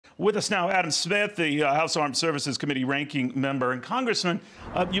With us now, Adam Smith, the House Armed Services Committee ranking member. And Congressman,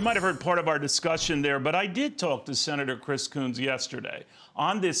 you might have heard part of our discussion there, but I did talk to Senator Chris Coons yesterday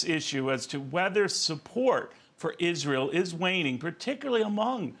on this issue as to whether support for Israel is waning, particularly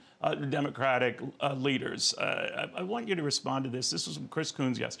among Democratic leaders. I want you to respond to this. This was from Chris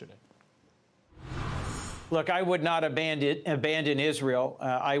Coons yesterday. Look, I would not abandon Israel.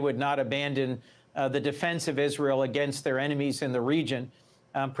 I would not abandon the defense of Israel against their enemies in the region,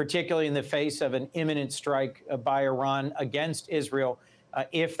 particularly in the face of an imminent strike by Iran against Israel,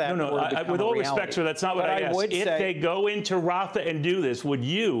 if that were to become with a all reality. respect, sir, that's not what I asked. If they go into Rafah and do this, would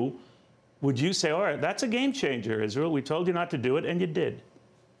you say, all right, that's a game changer, Israel? We told you not to do it, and you did.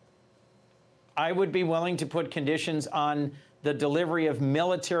 I would be willing to put conditions on the delivery of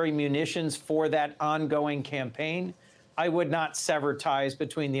military munitions for that ongoing campaign. I would not sever ties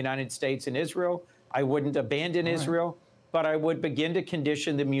between the United States and Israel. I wouldn't abandon Israel, but I would begin to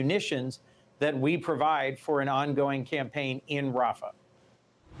condition the munitions that we provide for an ongoing campaign in Rafah.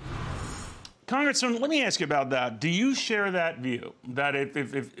 Congressman, let me ask you about that. Do you share that view, that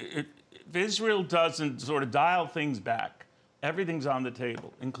if Israel doesn't sort of dial things back, everything's on the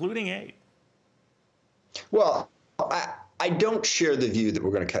table, including aid? Well, I don't share the view that we're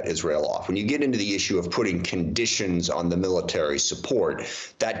going to cut Israel off. When you get into the issue of putting conditions on the military support,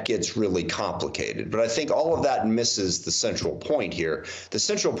 that gets really complicated. But I think all of that misses the central point here. The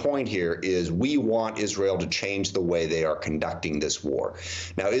central point here is we want Israel to change the way they are conducting this war.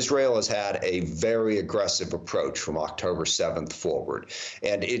 Now, Israel has had a very aggressive approach from October 7th forward,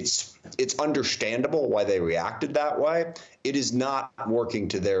 and it's understandable why they reacted that way. It is not working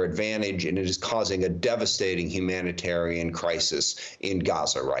to their advantage, and it is causing a devastating humanitarian crisis in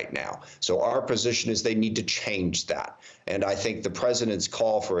Gaza right now. So our position is they need to change that. And I think the president's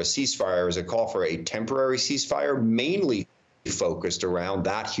call for a ceasefire is a call for a temporary ceasefire, mainly focused around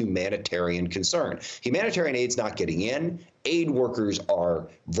that humanitarian concern. Humanitarian aid's not getting in. Aid workers are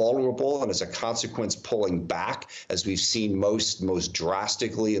vulnerable and as a consequence pulling back, as we've seen most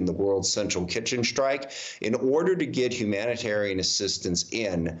drastically in the World Central Kitchen strike. In order to get humanitarian assistance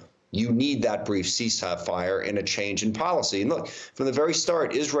in, you need that brief ceasefire and a change in policy. And look, from the very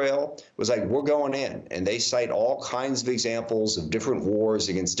start, Israel was like, we're going in. And they cite all kinds of examples of different wars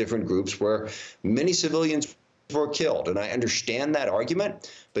against different groups where many civilians were killed. And I understand that argument,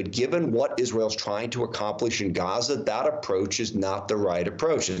 but given what Israel's trying to accomplish in Gaza, that approach is not the right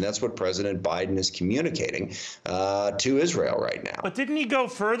approach. And that's what President Biden is communicating to Israel right now. But didn't he go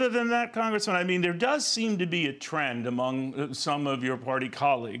further than that, Congressman? I mean, there does seem to be a trend among some of your party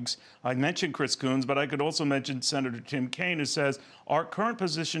colleagues. I mentioned Chris Coons, but I could also mention Senator Tim Kaine, who says our current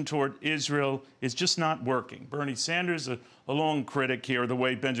position toward Israel is just not working. Bernie Sanders, a long critic here, the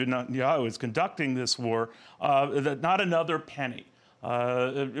way Benjamin Netanyahu is conducting this war, that not another penny.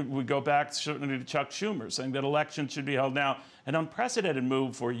 We go back certainly to Chuck Schumer saying that elections should be held now. An unprecedented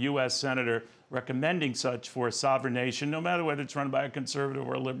move for a U.S. senator recommending such for a sovereign nation, no matter whether it's run by a conservative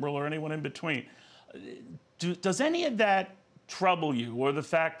or a liberal or anyone in between. Does any of that trouble you, or the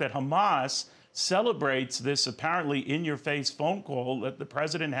fact that Hamas celebrates this apparently in-your-face phone call that the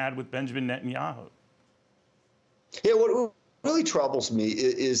president had with Benjamin Netanyahu? Yeah, what really troubles me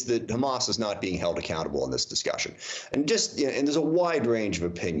is that Hamas is not being held accountable in this discussion. And and there's a wide range of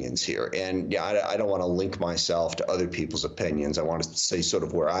opinions here. And yeah, I don't want to link myself to other people's opinions. I want to say sort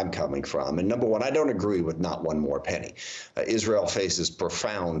of where I'm coming from. And number one, I don't agree with not one more penny. Israel faces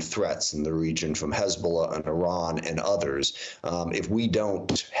profound threats in the region from Hezbollah and Iran and others. If we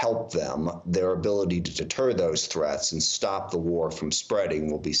don't help them, their ability to deter those threats and stop the war from spreading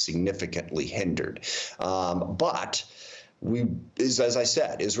will be significantly hindered. But as I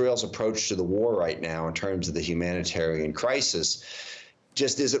said, Israel's approach to the war right now in terms of the humanitarian crisis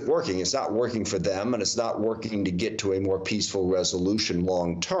just isn't working. It's not working for them, and it's not working to get to a more peaceful resolution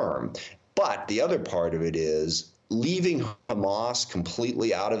long term. But the other part of it is leaving Hamas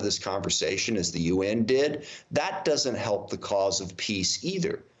completely out of this conversation, as the UN did, that doesn't help the cause of peace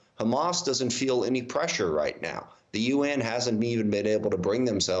either. Hamas doesn't feel any pressure right now. The UN hasn't even been able to bring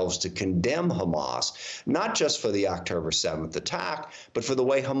themselves to condemn Hamas, not just for the October 7th attack, but for the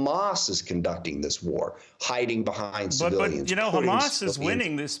way Hamas is conducting this war, hiding behind civilians. But you know, Hamas is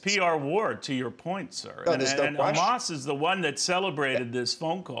winning this PR war, to your point, sir. No, and no Hamas is the one that celebrated this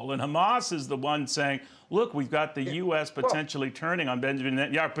phone call. And Hamas is the one saying, look, we've got the U.S. potentially turning on Benjamin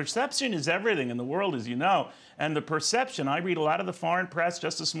Netanyahu. Perception is everything in the world, as you know. And the perception, I read a lot of the foreign press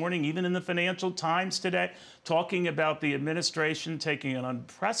just this morning, even in the Financial Times today, talking about the administration taking an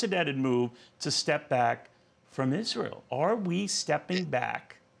unprecedented move to step back from Israel. Are we stepping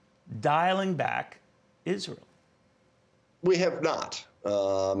back, dialing back Israel? We have not.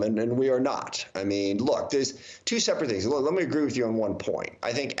 And we are not. I mean, look, there's two separate things. Look, let me agree with you on one point.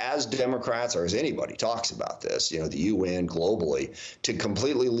 I think as Democrats or as anybody talks about this, the UN globally, to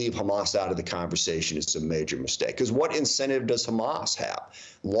completely leave Hamas out of the conversation is a major mistake. Because what incentive does Hamas have?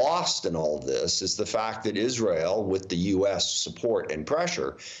 Lost in all of this is the fact that Israel, with the U.S. support and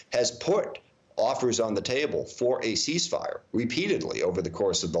pressure, has put offers on the table for a ceasefire repeatedly over the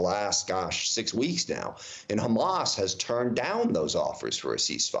course of the last, 6 weeks now. And Hamas has turned down those offers for a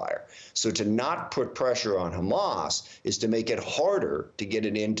ceasefire. So to not put pressure on Hamas is to make it harder to get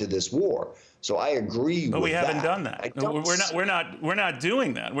it into this war. So I agree with that. But we haven't done that. We're not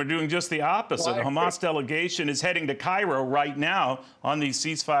doing that. We're doing just the opposite. The Hamas delegation is heading to Cairo right now on these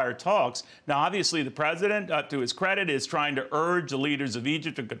ceasefire talks. Now, obviously, the president, to his credit, is trying to urge the leaders of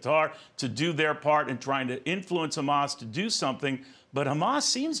Egypt and Qatar to do their part in trying to influence Hamas to do something. But Hamas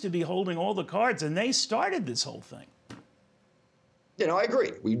seems to be holding all the cards, and they started this whole thing. I agree.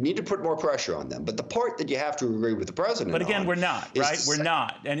 We need to put more pressure on them. But the part that you have to agree with the president But again, on we're not, right? We're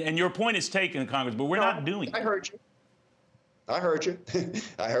not. And your point is taken, Congress, but we're not doing it. I heard you. I heard you.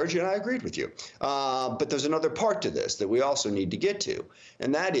 I heard you and I agreed with you. But there's another part to this that we also need to get to.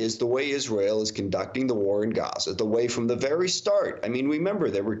 And that is the way Israel is conducting the war in Gaza, the way from the very start. I mean, remember,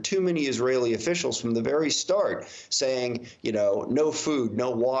 there were too many Israeli officials from the very start saying, no food,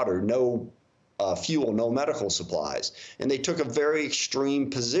 no water, no fuel, no medical supplies. And they took a very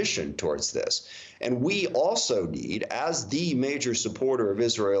extreme position towards this. And we also need, as the major supporter of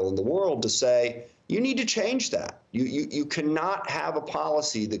Israel in the world, to say, you need to change that. You cannot have a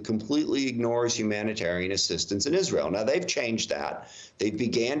policy that completely ignores humanitarian assistance in Israel. Now, they've changed that. They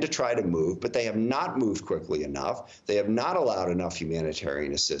began to try to move, but they have not moved quickly enough. They have not allowed enough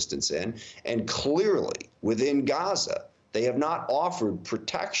humanitarian assistance in. And clearly, within Gaza, they have not offered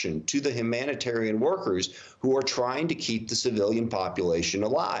protection to the humanitarian workers who are trying to keep the civilian population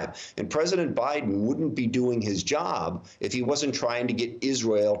alive. And President Biden wouldn't be doing his job if he wasn't trying to get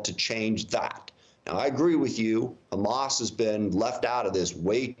Israel to change that. Now, I agree with you. Hamas has been left out of this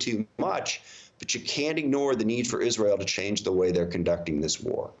way too much, but you can't ignore the need for Israel to change the way they're conducting this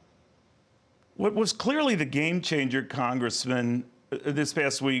war. What was clearly the game changer, Congressman, this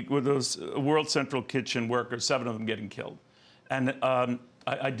past week with those World Central Kitchen workers, 7 of them getting killed. And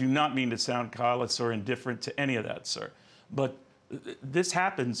I do not mean to sound callous or indifferent to any of that, sir. But this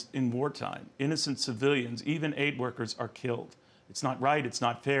happens in wartime. Innocent civilians, even aid workers, are killed. It's not right. It's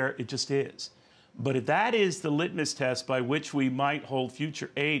not fair. It just is. But if that is the litmus test by which we might hold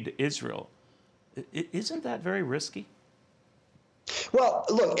future aid to Israel, isn't that very risky? Well,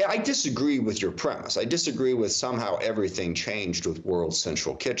 look, I disagree with your premise. I disagree with somehow everything changed with World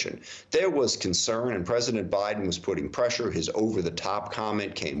Central Kitchen. There was concern, and President Biden was putting pressure. His over-the-top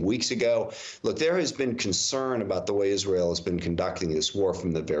comment came weeks ago. Look, there has been concern about the way Israel has been conducting this war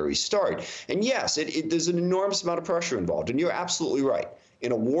from the very start. And yes, there's an enormous amount of pressure involved, and you're absolutely right.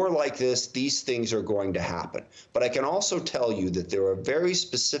 In a war like this, these things are going to happen. But I can also tell you that there are very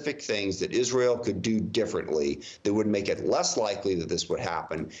specific things that Israel could do differently that would make it less likely that this would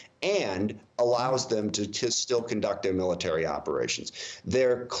happen and allows them to still conduct their military operations.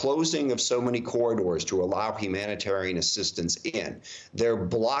 Their closing of so many corridors to allow humanitarian assistance in. They're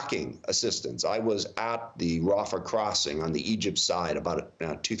blocking assistance. I was at the Rafah crossing on the Egypt side about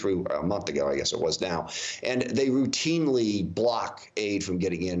a month ago, I guess it was now, and they routinely block aid from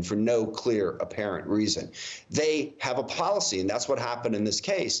getting in for no clear apparent reason. They have a policy, and that's what happened in this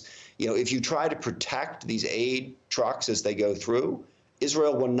case. If you try to protect these aid trucks as they go through,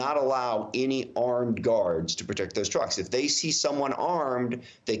 Israel will not allow any armed guards to protect those trucks. If they see someone armed,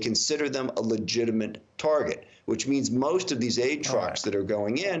 they consider them a legitimate target, which means most of these aid trucks that are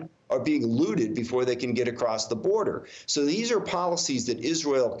going in are being looted before they can get across the border. So these are policies that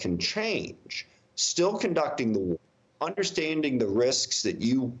Israel can change, still conducting the war, understanding the risks that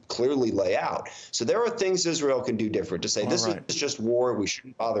you clearly lay out. So there are things Israel can do different. To say this is just war, we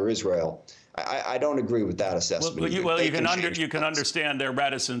shouldn't bother Israel. I don't agree with that assessment. You can understand their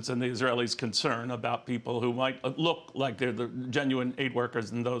reticence and the Israelis' concern about people who might look like they're the genuine aid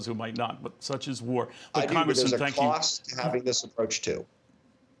workers and those who might not, but such is war. But Congressman, there's a cost to having this approach too.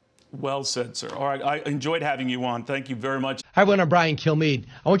 Well said, sir. All right, I enjoyed having you on. Thank you very much. Hi, everyone. I'm Brian Kilmeade.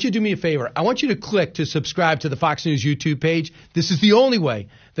 I want you to do me a favor. I want you to click to subscribe to the Fox News YouTube page. This is the only way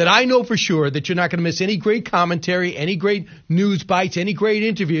that I know for sure that you're not going to miss any great commentary, any great news bites, any great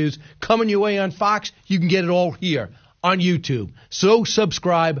interviews coming your way on Fox. You can get it all here on YouTube. So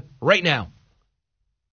subscribe right now.